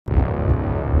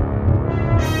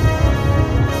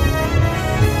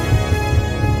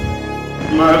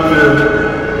legend.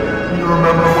 You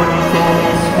remember when you told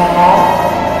me small?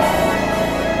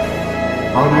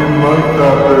 I didn't like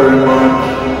that very much.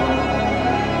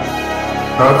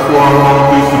 That's why I'm on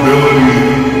disability.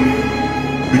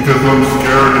 Because I'm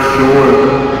scared to show it.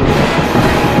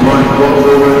 Like, what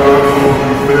really assholes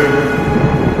you think?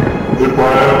 If I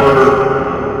ever,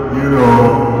 you know,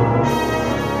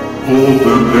 hold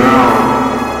them down.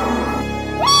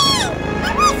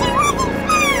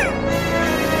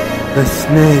 The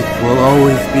snake will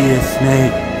always be a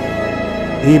snake.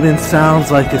 He even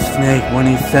sounds like a snake when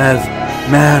he says,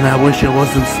 "Man, I wish it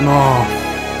wasn't small."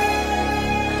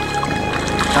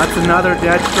 That's another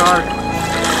dead shark.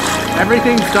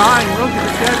 Everything's dying. Look at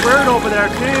the dead bird over there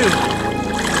too.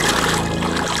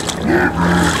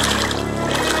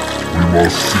 We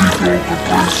must seek out the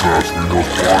princess. We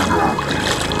must find her.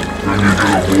 Can you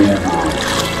get a hold of her?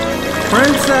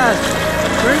 Princess!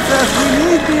 Princess, we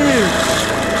need you!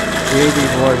 Baby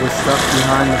boy was stuck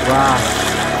behind the glass.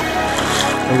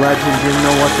 The legend didn't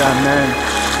know what that meant,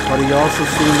 but he also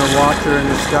seen the watcher in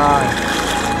the sky.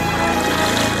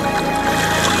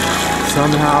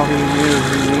 Somehow he knew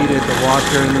he needed the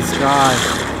watcher in the sky.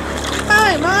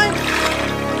 Hi, Mike!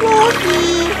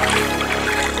 Loki!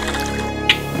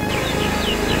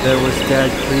 There was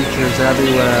dead creatures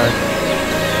everywhere.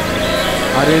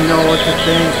 I didn't know what to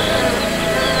think.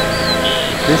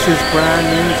 This is brand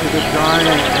new to the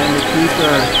giant and the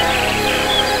keeper.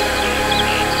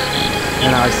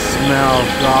 And I smell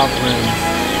goblins.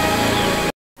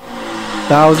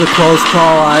 That was a close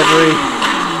call, Ivory.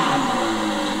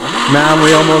 Man,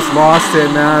 we almost lost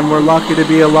it, man. We're lucky to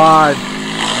be alive.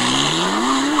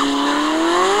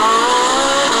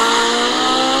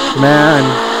 Man,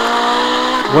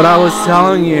 what I was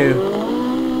telling you,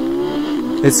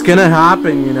 it's gonna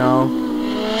happen, you know.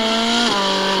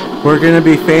 We're gonna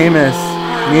be famous,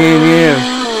 me and you.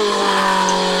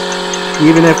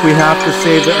 Even if we have to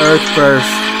save the earth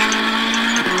first.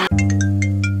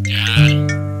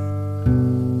 Dad,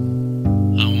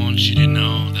 I want you to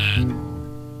know that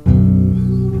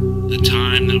the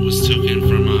time that was taken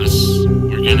from us,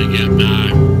 we're gonna get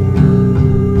back.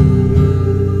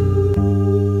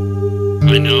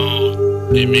 I know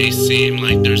it may seem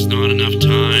like there's not enough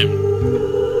time,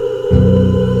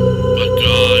 but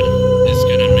God is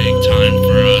gonna make time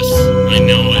for us. I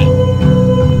know it.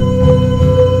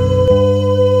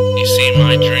 You see,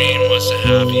 my dream was to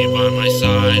have you by my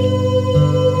side.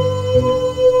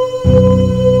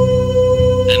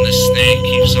 And the snake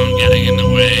keeps on getting in the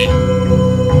way.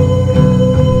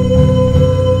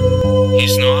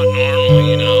 He's not normal,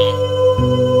 you know.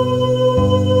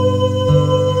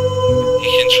 He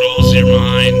controls your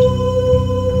mind.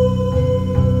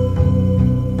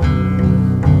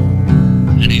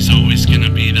 And he's always gonna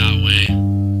be that way.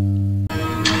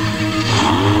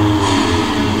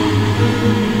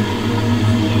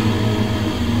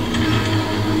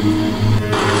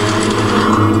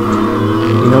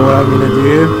 You know what I'm gonna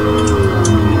do?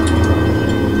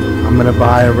 I'm gonna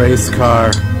buy a race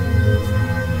car.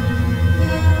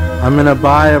 I'm gonna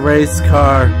buy a race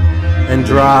car and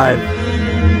drive.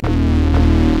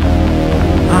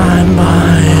 I'm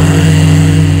buying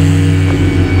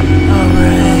a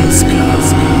race car.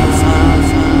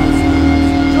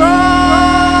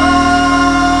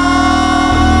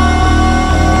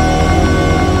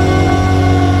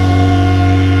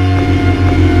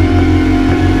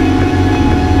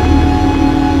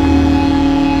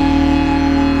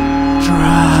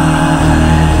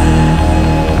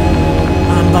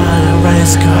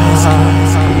 Race car.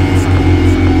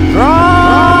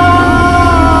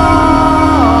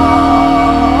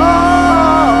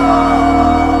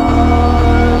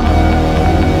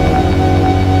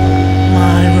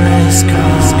 My race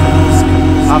car.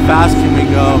 How fast can we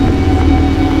go?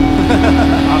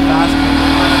 How fast can we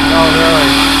go? Oh, really?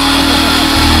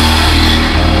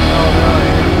 Oh, really?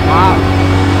 Wow.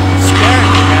 Scared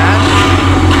me, man.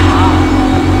 Wow.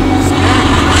 Scared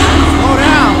me, man. Slow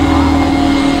down.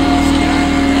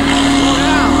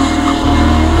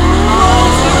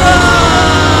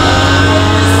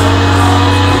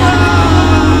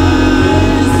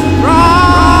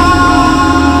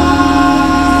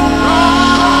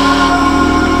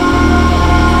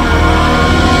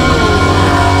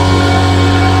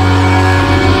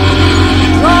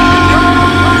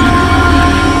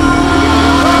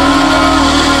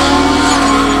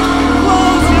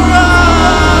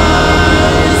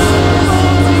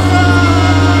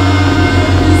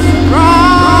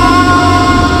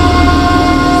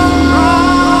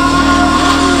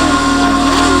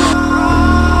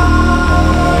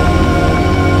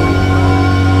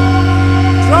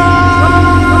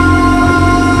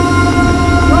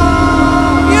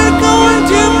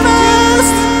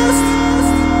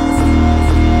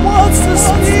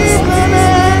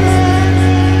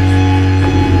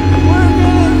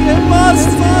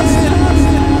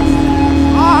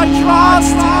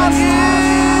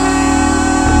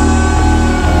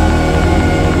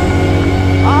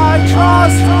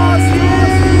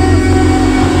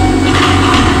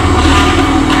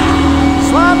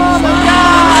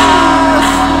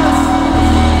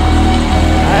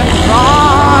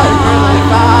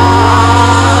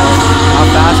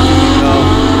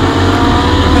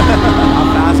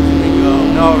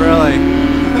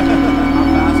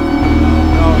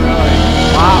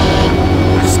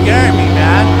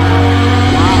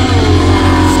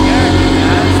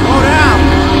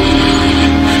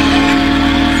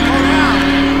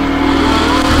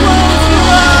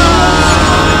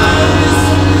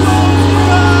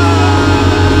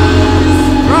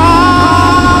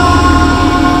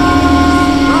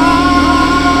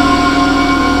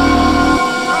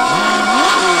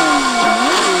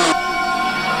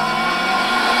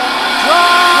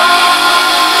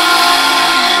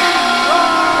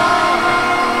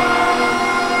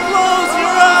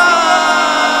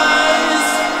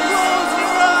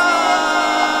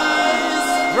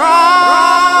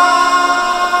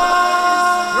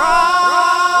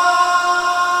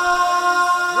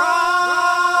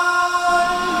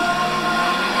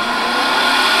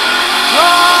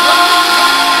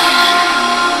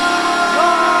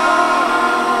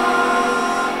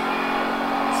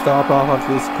 stop off at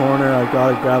this corner. I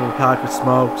gotta grab a pack of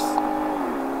smokes.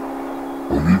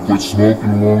 Well, you quit smoking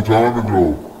a long time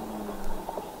ago.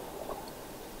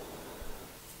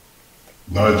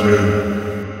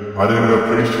 Legend, I didn't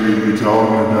appreciate you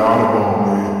telling your dad about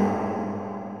me.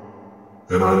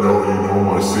 And I know you know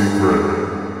my secret.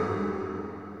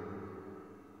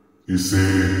 You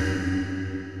see,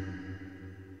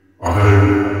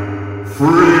 I'm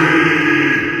free!